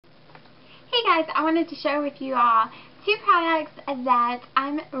Guys, I wanted to share with you all two products that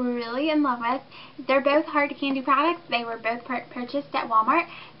I'm really in love with. They're both hard candy products. They were both purchased at Walmart.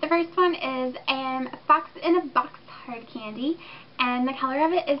 The first one is Fox in a Box hard candy, and the color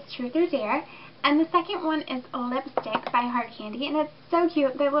of it is Truth or Dare. And the second one is Lipstick by Hard Candy, and it's so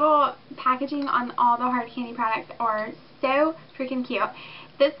cute. The little packaging on all the hard candy products are so freaking cute.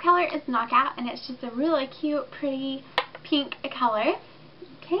 This color is Knockout, and it's just a really cute, pretty pink color.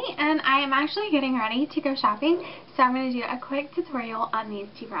 Okay, and I am actually getting ready to go shopping, so I'm going to do a quick tutorial on these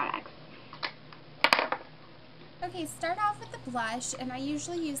two products. Okay, start off with the blush, and I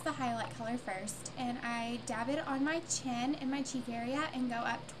usually use the highlight color first, and I dab it on my chin and my cheek area and go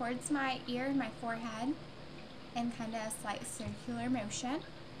up towards my ear and my forehead in kind of a slight circular motion.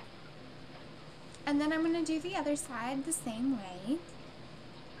 And then I'm going to do the other side the same way.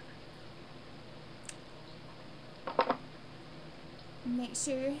 Make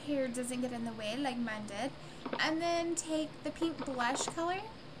sure your hair doesn't get in the way like mine did. And then take the pink blush color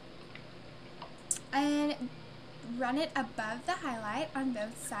and run it above the highlight on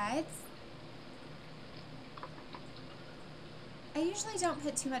both sides. I usually don't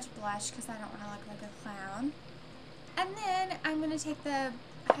put too much blush because I don't want to look like a clown. And then I'm going to take the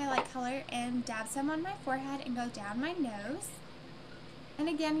highlight color and dab some on my forehead and go down my nose. And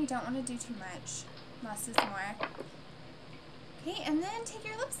again, you don't want to do too much. Less is more. Okay, and then take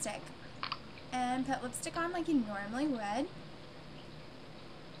your lipstick and put lipstick on like you normally would.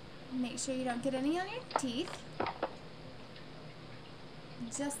 Make sure you don't get any on your teeth.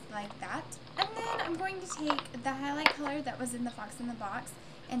 Just like that. And then I'm going to take the highlight color that was in the Fox in the Box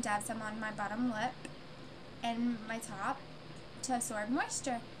and dab some on my bottom lip and my top to absorb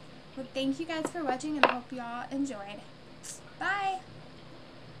moisture. Well, thank you guys for watching, and I hope you all enjoyed. Bye!